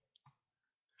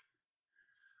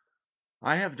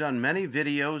I have done many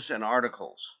videos and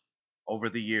articles over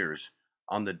the years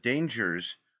on the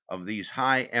dangers of these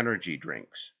high energy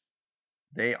drinks.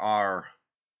 They are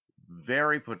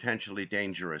very potentially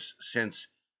dangerous since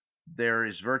there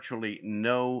is virtually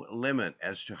no limit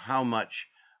as to how much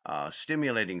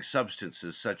stimulating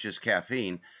substances such as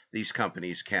caffeine these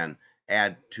companies can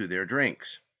add to their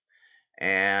drinks.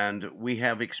 And we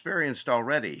have experienced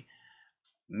already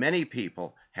many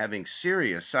people having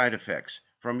serious side effects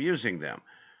from using them,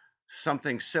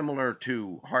 something similar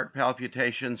to heart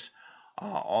palpitations,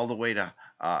 all the way to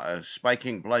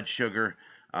spiking blood sugar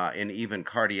and even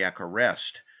cardiac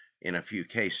arrest in a few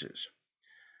cases.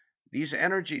 These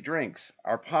energy drinks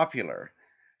are popular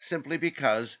simply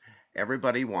because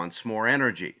everybody wants more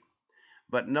energy.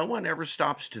 But no one ever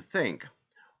stops to think,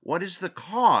 what is the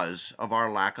cause of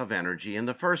our lack of energy in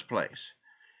the first place?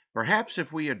 Perhaps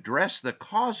if we address the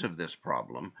cause of this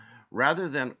problem, rather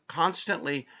than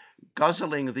constantly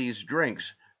guzzling these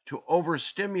drinks to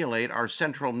overstimulate our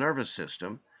central nervous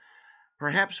system,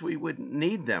 perhaps we wouldn't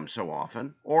need them so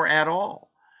often or at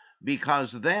all,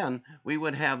 because then we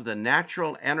would have the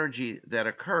natural energy that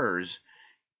occurs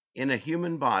in a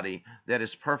human body that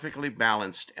is perfectly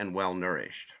balanced and well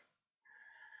nourished.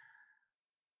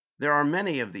 There are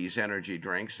many of these energy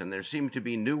drinks, and there seem to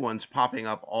be new ones popping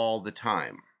up all the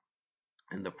time.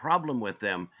 And the problem with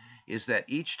them is that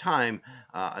each time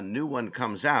a new one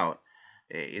comes out,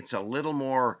 it's a little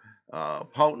more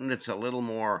potent, it's a little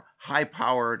more high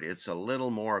powered, it's a little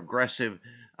more aggressive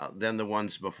than the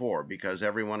ones before because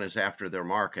everyone is after their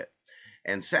market.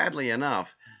 And sadly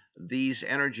enough, these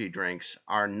energy drinks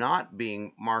are not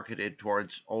being marketed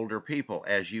towards older people,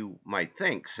 as you might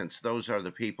think, since those are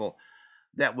the people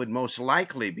that would most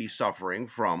likely be suffering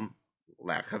from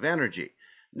lack of energy.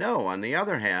 No, on the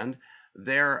other hand,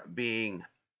 they're being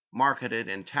marketed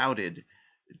and touted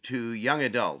to young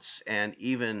adults and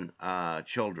even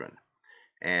children.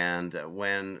 And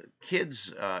when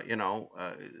kids,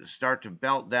 start to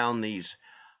belt down these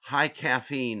high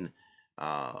caffeine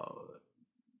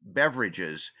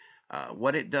beverages,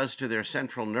 what it does to their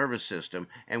central nervous system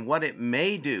and what it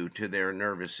may do to their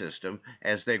nervous system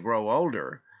as they grow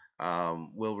older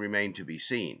will remain to be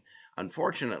seen.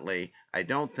 Unfortunately, I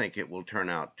don't think it will turn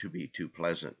out to be too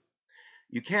pleasant.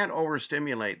 You can't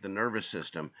overstimulate the nervous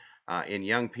system in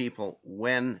young people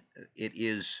when it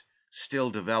is still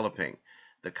developing.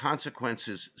 The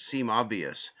consequences seem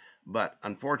obvious, but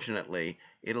unfortunately,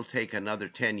 it'll take another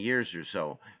 10 years or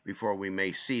so before we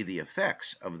may see the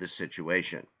effects of this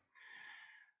situation.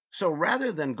 So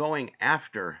rather than going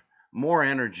after more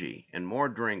energy and more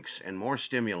drinks and more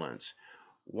stimulants,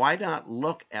 why not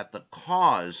look at the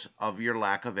cause of your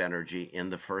lack of energy in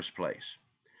the first place?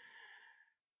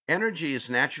 Energy is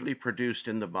naturally produced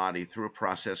in the body through a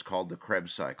process called the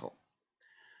Krebs cycle.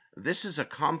 This is a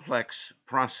complex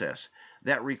process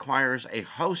that requires a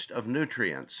host of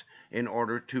nutrients in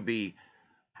order to be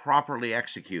properly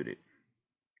executed.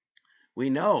 We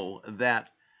know that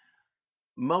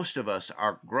most of us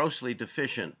are grossly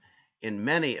deficient in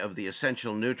many of the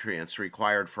essential nutrients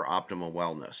required for optimal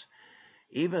wellness.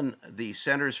 Even the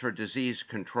Centers for Disease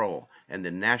Control and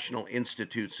the National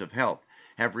Institutes of Health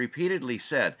have repeatedly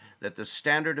said that the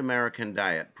standard American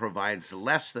diet provides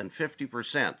less than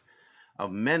 50%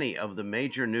 of many of the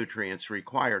major nutrients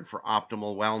required for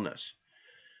optimal wellness.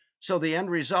 So the end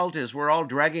result is we're all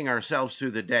dragging ourselves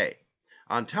through the day.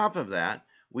 On top of that,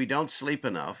 we don't sleep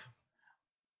enough,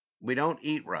 we don't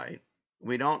eat right,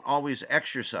 we don't always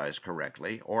exercise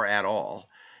correctly or at all,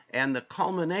 and the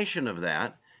culmination of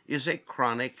that is a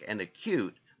chronic and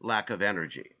acute lack of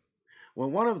energy. Well,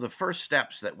 one of the first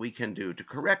steps that we can do to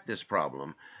correct this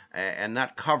problem and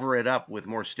not cover it up with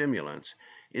more stimulants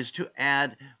is to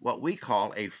add what we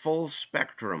call a full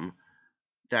spectrum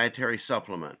dietary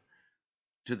supplement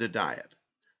to the diet.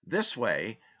 This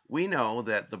way, we know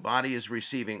that the body is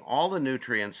receiving all the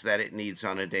nutrients that it needs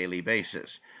on a daily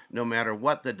basis, no matter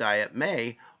what the diet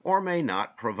may or may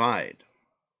not provide.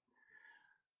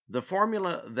 The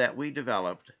formula that we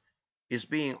developed is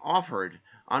being offered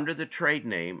under the trade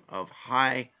name of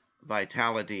High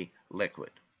Vitality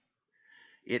Liquid.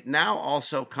 It now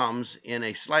also comes in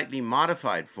a slightly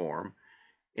modified form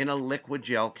in a liquid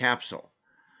gel capsule.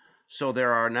 So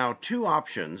there are now two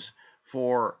options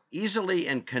for easily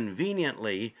and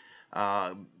conveniently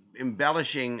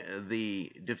embellishing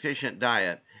the deficient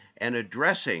diet and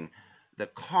addressing the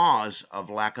cause of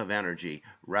lack of energy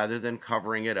rather than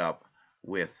covering it up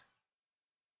with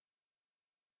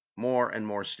more and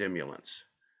more stimulants.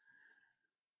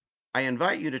 I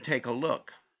invite you to take a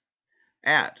look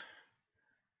at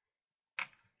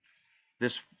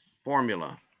this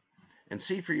formula and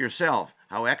see for yourself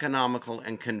how economical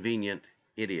and convenient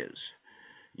it is.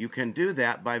 You can do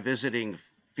that by visiting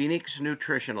Phoenix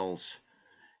Nutritionals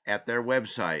at their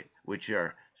website, which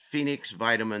are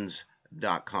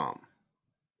phoenixvitamins.com.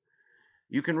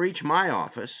 You can reach my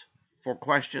office for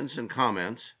questions and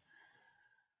comments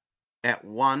at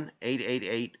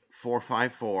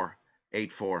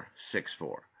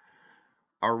 1-888-454-8464.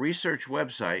 Our research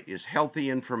website is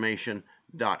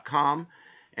healthyinformation.com,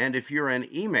 and if you're an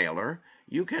emailer,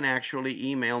 you can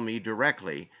actually email me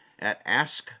directly at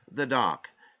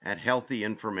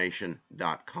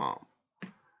askthedoc@healthyinformation.com.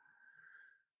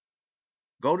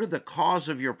 Go to the cause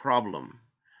of your problem,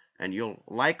 and you'll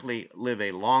likely live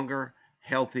a longer,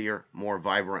 healthier, more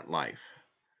vibrant life.